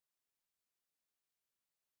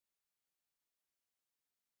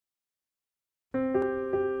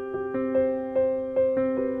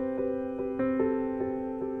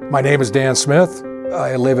My name is Dan Smith.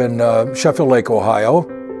 I live in Sheffield Lake, Ohio.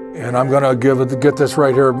 And I'm going to get this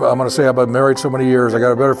right here. I'm going to say I've been married so many years. I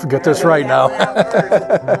better get this right now.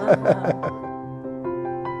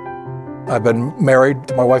 I've been married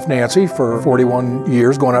to my wife Nancy for 41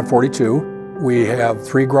 years, going on 42. We have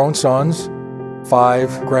 3 grown sons,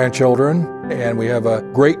 5 grandchildren, and we have a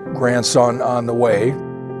great-grandson on the way.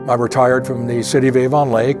 I'm retired from the city of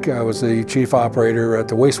Avon Lake. I was the chief operator at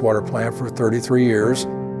the wastewater plant for 33 years.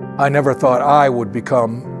 I never thought I would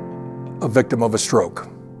become a victim of a stroke.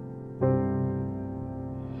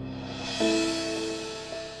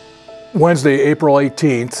 Wednesday, April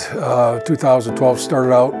 18th, 2012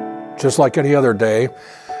 started out just like any other day.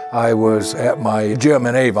 I was at my gym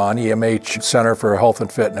in Avon, EMH Center for Health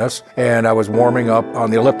and Fitness, and I was warming up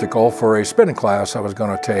on the elliptical for a spinning class I was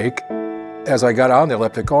going to take. As I got on the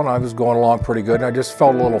elliptical, and I was going along pretty good, and I just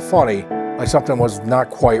felt a little funny, like something was not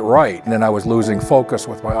quite right. And then I was losing focus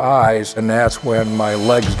with my eyes, and that's when my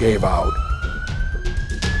legs gave out.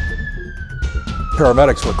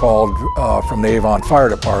 Paramedics were called from the Avon Fire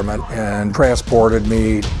Department and transported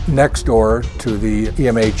me next door to the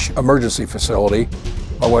EMH emergency facility.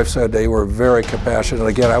 My wife said they were very compassionate.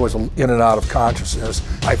 Again, I was in and out of consciousness.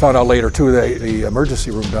 I found out later too that the emergency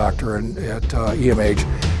room doctor at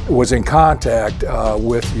EMH was in contact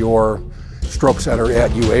with your stroke center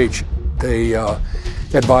at UH. They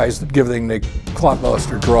advised giving the clot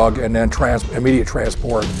buster drug and then immediate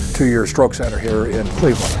transport to your stroke center here in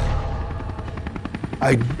Cleveland.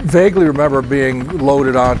 I vaguely remember being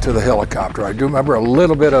loaded onto the helicopter. I do remember a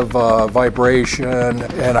little bit of vibration,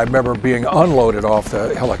 and I remember being unloaded off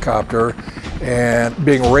the helicopter and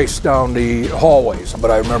being raced down the hallways.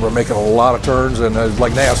 But I remember making a lot of turns, and it was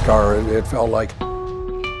like NASCAR, it felt like.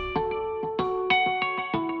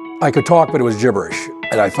 I could talk, but it was gibberish.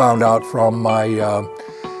 And I found out from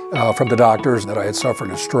the doctors that I had suffered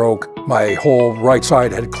a stroke. My whole right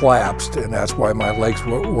side had collapsed, and that's why my legs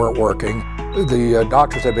weren't working. The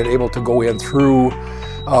doctors had been able to go in through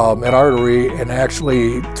an artery and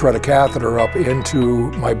actually thread a catheter up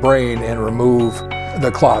into my brain and remove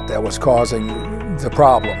the clot that was causing the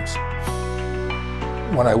problems.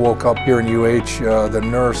 When I woke up here in UH, the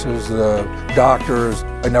nurses, the doctors,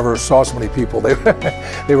 I never saw so many people.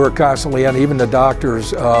 They were constantly, and even the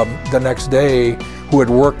doctors the next day who had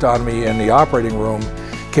worked on me in the operating room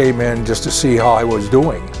came in just to see how I was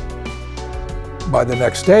doing. By the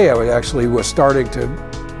next day, I actually was starting to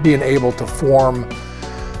being able to form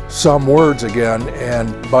some words again.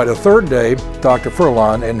 And by the 3rd day, Dr.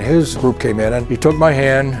 Furlan and his group came in and he took my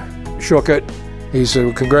hand, shook it. He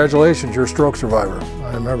said, "Congratulations, you're a stroke survivor."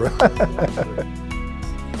 I remember.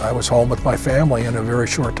 I was home with my family in a very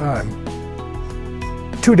short time.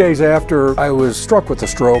 2 days after I was struck with the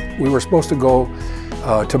stroke, we were supposed to go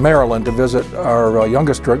to Maryland to visit our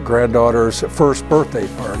youngest granddaughter's first birthday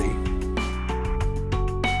party.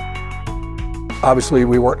 Obviously,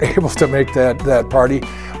 we weren't able to make that party.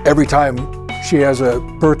 Every time she has a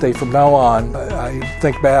birthday from now on, I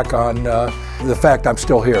think back on the fact I'm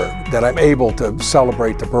still here, that I'm able to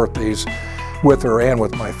celebrate the birthdays with her and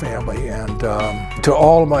with my family. And to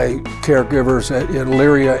all of my caregivers at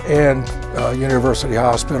Elyria and University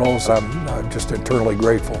Hospitals, I'm just eternally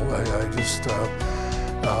grateful.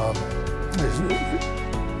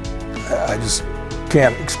 I just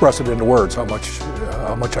can't express it into words how much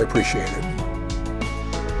I appreciate it.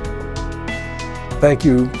 Thank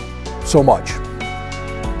you so much.